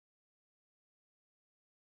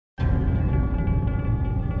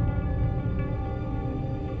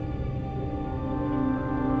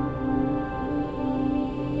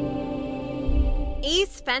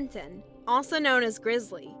Ace Fenton, also known as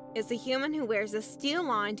Grizzly, is a human who wears a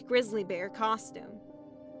steel-lined grizzly bear costume.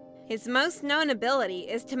 His most known ability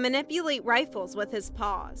is to manipulate rifles with his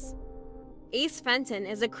paws. Ace Fenton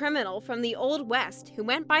is a criminal from the Old West who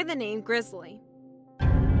went by the name Grizzly.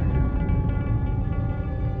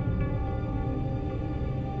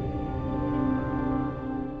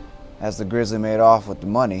 As the Grizzly made off with the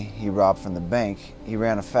money he robbed from the bank, he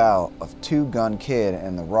ran afoul of Two Gun Kid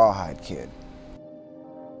and the Rawhide Kid.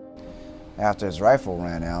 After his rifle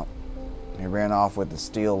ran out, he ran off with the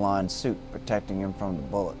steel-lined suit protecting him from the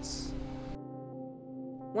bullets.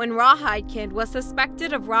 When Rawhide Kid was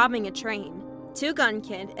suspected of robbing a train, Two Gun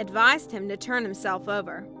Kid advised him to turn himself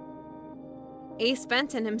over. Ace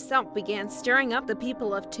Fenton himself began stirring up the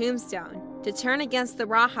people of Tombstone to turn against the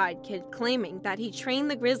Rawhide Kid, claiming that he trained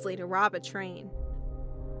the Grizzly to rob a train.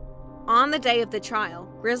 On the day of the trial,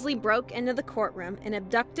 Grizzly broke into the courtroom and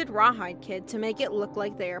abducted Rawhide Kid to make it look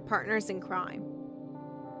like they are partners in crime.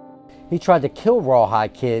 He tried to kill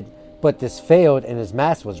Rawhide Kid, but this failed and his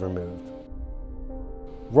mask was removed.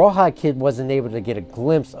 Rawhide Kid wasn't able to get a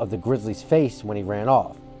glimpse of the Grizzly's face when he ran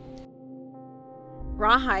off.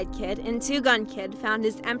 Rawhide Kid and Two Gun Kid found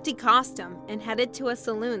his empty costume and headed to a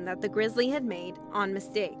saloon that the Grizzly had made on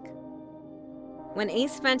mistake. When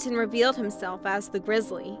Ace Fenton revealed himself as the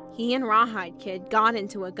Grizzly, he and Rawhide Kid got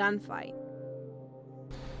into a gunfight.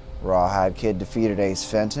 Rawhide Kid defeated Ace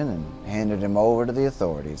Fenton and handed him over to the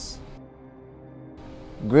authorities.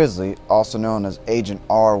 Grizzly, also known as Agent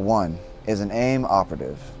R1, is an AIM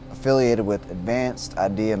operative affiliated with Advanced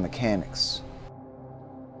Idea Mechanics.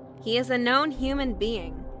 He is a known human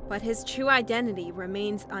being, but his true identity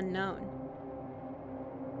remains unknown.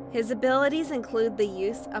 His abilities include the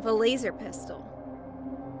use of a laser pistol.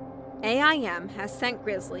 AIM has sent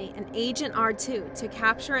Grizzly and Agent R2 to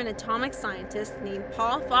capture an atomic scientist named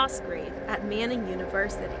Paul Fosgrave at Manning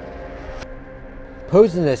University.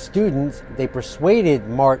 Posing as students, they persuaded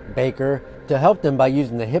Mart Baker to help them by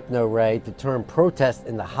using the hypno-ray to turn protest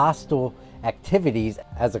into hostile activities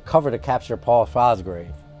as a cover to capture Paul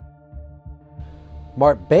Fosgrave.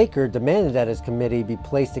 Mart Baker demanded that his committee be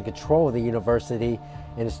placed in control of the university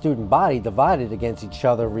and the student body divided against each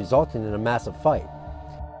other, resulting in a massive fight.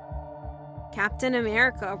 Captain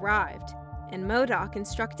America arrived, and MODOK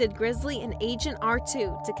instructed Grizzly and Agent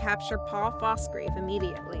R2 to capture Paul Fosgrave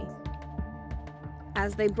immediately.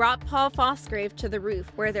 As they brought Paul Fosgrave to the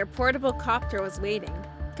roof where their portable copter was waiting,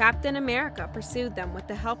 Captain America pursued them with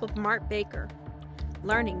the help of Mart Baker,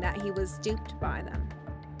 learning that he was duped by them.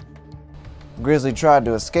 Grizzly tried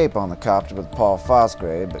to escape on the copter with Paul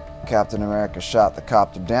Fosgrave, but Captain America shot the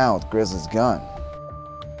copter down with Grizzly's gun.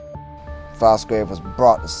 Fosgrave was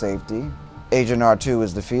brought to safety, Agent R2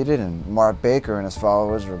 was defeated, and Mart Baker and his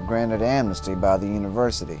followers were granted amnesty by the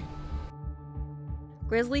university.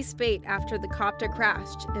 Grizzly's fate after the copter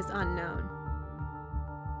crashed is unknown.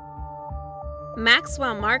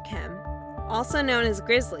 Maxwell Markham, also known as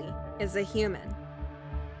Grizzly, is a human.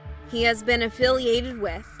 He has been affiliated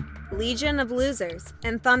with Legion of Losers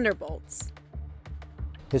and Thunderbolts.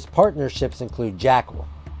 His partnerships include Jackal.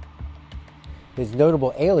 His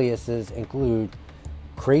notable aliases include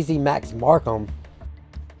Crazy Max Markham.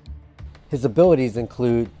 His abilities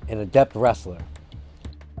include an adept wrestler.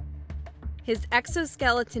 His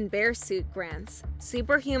exoskeleton bear suit grants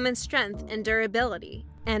superhuman strength and durability,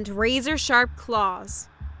 and razor-sharp claws.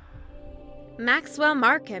 Maxwell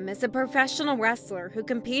Markham is a professional wrestler who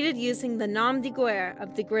competed using the nom de guerre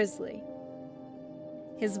of the Grizzly.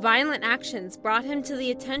 His violent actions brought him to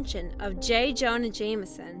the attention of J. Jonah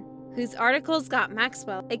Jameson, whose articles got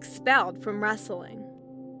Maxwell expelled from wrestling.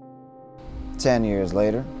 10 years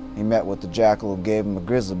later, he met with the Jackal who gave him a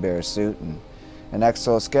grizzly bear suit and an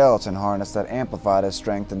exoskeleton harness that amplified his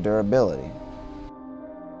strength and durability.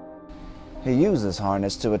 He used this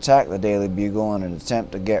harness to attack the Daily Bugle in an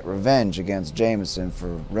attempt to get revenge against Jameson for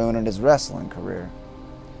ruining his wrestling career,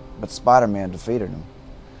 but Spider-Man defeated him.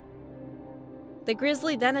 The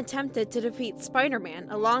Grizzly then attempted to defeat Spider-Man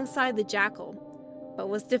alongside the Jackal, but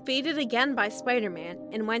was defeated again by Spider-Man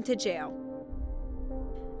and went to jail.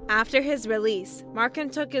 After his release, Markham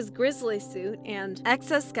took his Grizzly suit and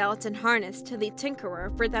exoskeleton harness to the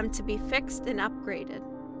Tinkerer for them to be fixed and upgraded.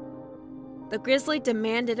 The Grizzly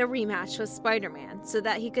demanded a rematch with Spider-Man so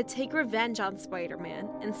that he could take revenge on Spider-Man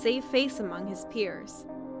and save face among his peers.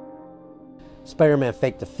 Spider-Man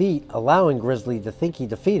faked defeat, allowing Grizzly to think he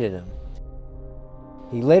defeated him.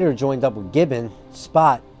 He later joined up with Gibbon,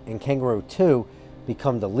 Spot, and Kangaroo 2,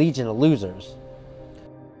 become the Legion of Losers.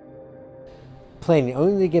 Planning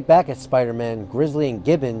only to get back at Spider-Man, Grizzly and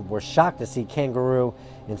Gibbon were shocked to see Kangaroo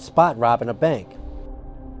and Spot robbing a bank.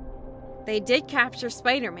 They did capture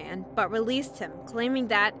Spider-Man, but released him, claiming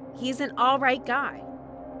that he's an alright guy.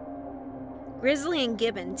 Grizzly and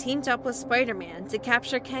Gibbon teamed up with Spider-Man to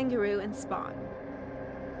capture Kangaroo and Spot.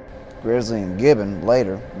 Grizzly and Gibbon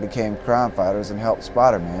later became crime fighters and helped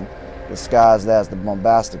Spider-Man, disguised as the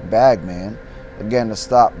bombastic Bagman, again to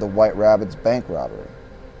stop the White Rabbit's bank robbery.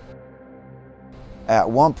 At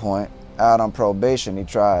one point, out on probation, he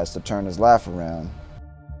tries to turn his life around.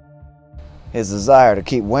 His desire to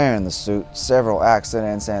keep wearing the suit, several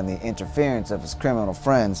accidents, and the interference of his criminal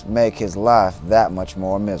friends make his life that much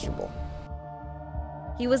more miserable.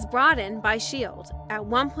 He was brought in by S.H.I.E.L.D. at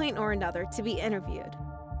one point or another to be interviewed.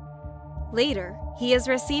 Later, he is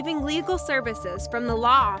receiving legal services from the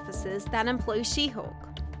law offices that employ She-Hulk.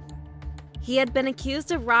 He had been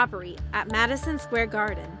accused of robbery at Madison Square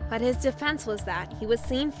Garden, but his defense was that he was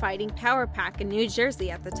seen fighting Power Pack in New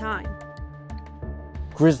Jersey at the time.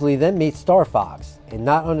 Grizzly then meets Star Fox, and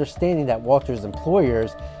not understanding that Walter's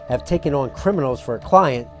employers have taken on criminals for a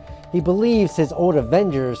client, he believes his old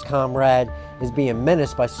Avengers comrade is being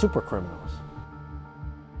menaced by supercriminals.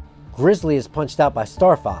 Grizzly is punched out by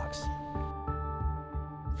Star Fox.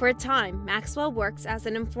 For a time, Maxwell works as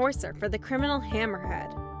an enforcer for the criminal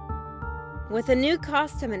Hammerhead. With a new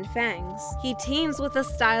costume and fangs, he teams with a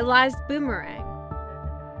stylized Boomerang.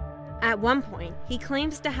 At one point, he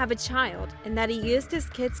claims to have a child and that he used his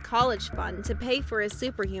kid's college fund to pay for his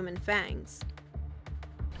superhuman fangs.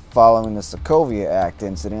 Following the Sokovia Act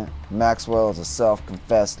incident, Maxwell is a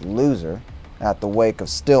self-confessed loser at the wake of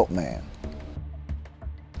Stiltman.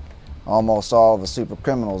 Almost all of the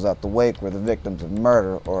supercriminals at the wake were the victims of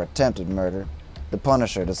murder or attempted murder. The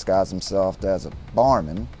Punisher disguised himself as a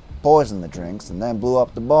barman, poisoned the drinks, and then blew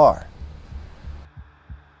up the bar.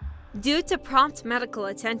 Due to prompt medical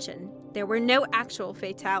attention, there were no actual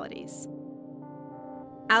fatalities.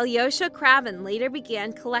 Alyosha Kraven later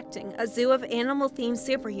began collecting a zoo of animal-themed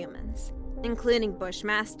superhumans, including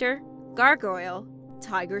Bushmaster, Gargoyle,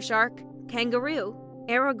 Tiger Shark, Kangaroo,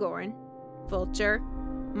 Aragorn, Vulture,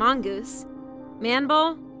 Mongoose,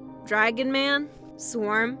 Manbull, Dragon Man,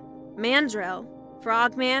 Swarm, Mandrill,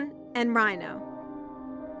 Frogman, and Rhino.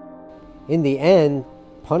 In the end,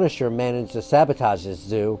 Punisher managed to sabotage this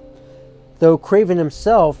zoo, though Kraven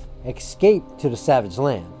himself escaped to the Savage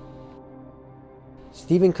Land.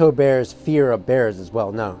 Stephen Colbert's fear of bears is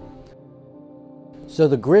well known. So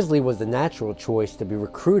the Grizzly was the natural choice to be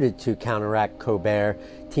recruited to counteract Colbert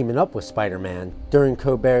teaming up with Spider-Man during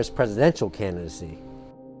Colbert's presidential candidacy.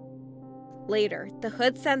 Later, the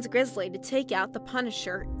Hood sends Grizzly to take out the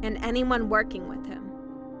Punisher and anyone working with him.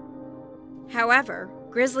 However,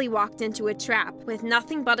 Grizzly walked into a trap with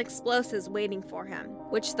nothing but explosives waiting for him,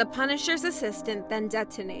 which the Punisher's assistant then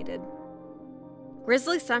detonated.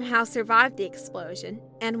 Grizzly somehow survived the explosion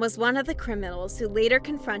and was one of the criminals who later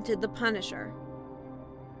confronted the Punisher.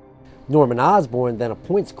 Norman Osborn then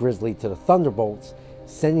appoints Grizzly to the Thunderbolts,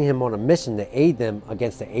 sending him on a mission to aid them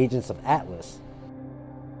against the agents of Atlas.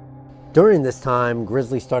 During this time,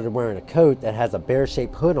 Grizzly started wearing a coat that has a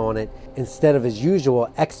bear-shaped hood on it instead of his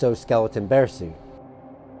usual exoskeleton bear suit.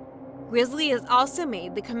 Grizzly is also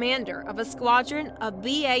made the commander of a squadron of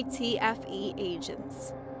BATFE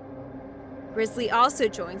agents. Grizzly also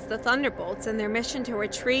joins the Thunderbolts in their mission to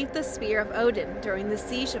retrieve the Spear of Odin during the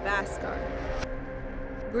Siege of Asgard.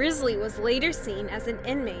 Grizzly was later seen as an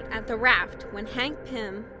inmate at the Raft when Hank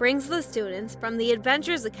Pym brings the students from the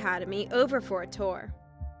Avengers Academy over for a tour.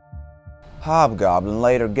 Hobgoblin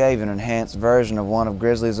later gave an enhanced version of one of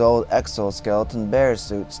Grizzly's old exoskeleton bear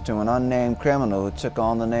suits to an unnamed criminal who took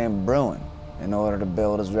on the name Bruin in order to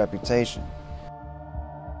build his reputation.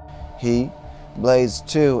 He, Blaze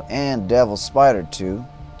 2, and Devil Spider 2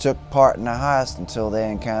 took part in a heist until they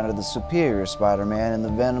encountered the superior Spider-Man and the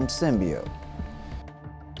Venom symbiote.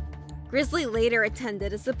 Grizzly later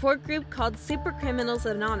attended a support group called Supercriminals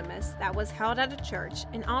Anonymous that was held at a church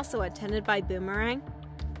and also attended by Boomerang,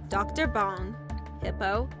 Dr. Bong,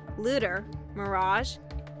 Hippo, Looter, Mirage,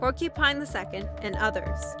 Porcupine II, and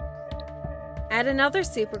others. At another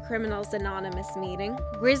Supercriminals Anonymous meeting,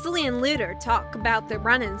 Grizzly and Looter talk about their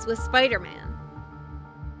run-ins with Spider-Man.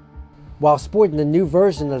 While sporting a new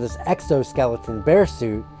version of this exoskeleton bear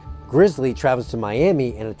suit, Grizzly travels to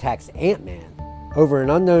Miami and attacks Ant-Man over an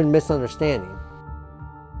unknown misunderstanding.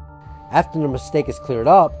 After the mistake is cleared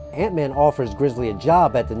up, Ant-Man offers Grizzly a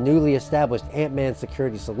job at the newly established Ant-Man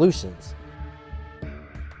Security Solutions.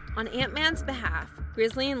 On Ant-Man's behalf,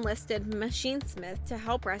 Grizzly enlisted Machinesmith to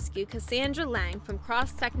help rescue Cassandra Lang from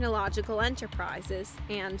Cross Technological Enterprises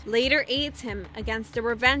and later aids him against a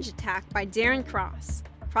revenge attack by Darren Cross,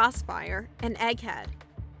 Crossfire, and Egghead.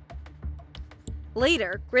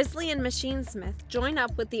 Later, Grizzly and Machinesmith join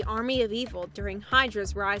up with the Army of Evil during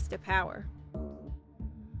Hydra's rise to power.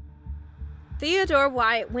 Theodore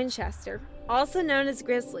Wyatt Winchester, also known as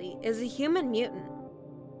Grizzly, is a human mutant.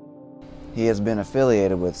 He has been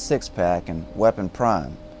affiliated with Six-Pack and Weapon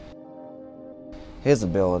Prime. His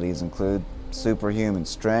abilities include superhuman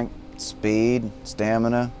strength, speed,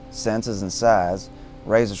 stamina, senses and size,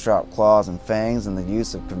 razor-sharp claws and fangs, and the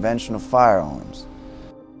use of conventional firearms.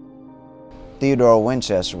 Theodore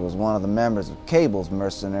Winchester was one of the members of Cable's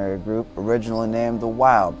mercenary group, originally named the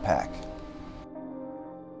Wild Pack.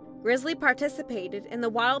 Grizzly participated in the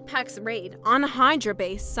Wild Pack's raid on a Hydra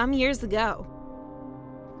base some years ago.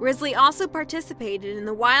 Grizzly also participated in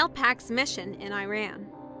the Wild Pack's mission in Iran.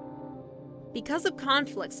 Because of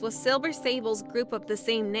conflicts with Silver Sable's group of the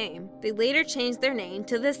same name, they later changed their name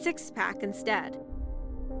to the Six-Pack instead.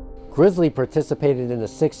 Grizzly participated in the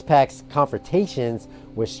Six-Pack's confrontations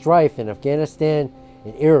with Strife in Afghanistan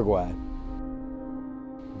and Uruguay.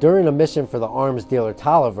 During a mission for the arms dealer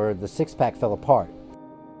Tolliver, the Six-Pack fell apart.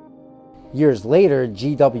 Years later,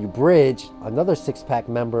 G.W. Bridge, another Six-Pack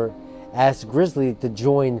member, asked Grizzly to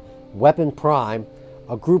join Weapon Prime,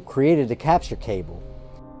 a group created to capture Cable.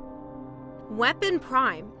 Weapon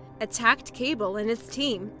Prime attacked Cable and his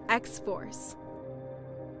team, X-Force.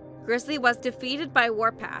 Grizzly was defeated by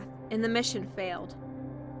Warpath, and the mission failed.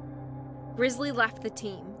 Grizzly left the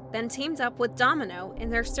team, then teamed up with Domino in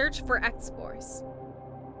their search for X-Force.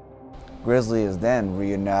 Grizzly is then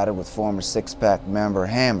reunited with former Six-Pack member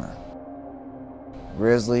Hammer.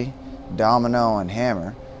 Grizzly, Domino, and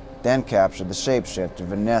Hammer then captured the shapeshifter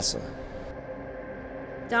Vanessa.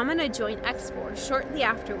 Domino joined X-Force shortly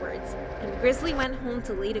afterwards, and Grizzly went home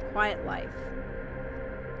to lead a quiet life.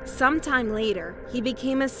 Sometime later, he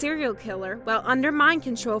became a serial killer while under mind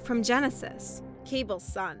control from Genesis, Cable's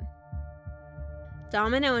son.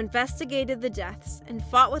 Domino investigated the deaths and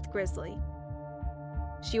fought with Grizzly.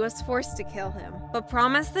 She was forced to kill him, but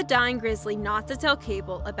promised the dying Grizzly not to tell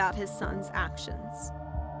Cable about his son's actions.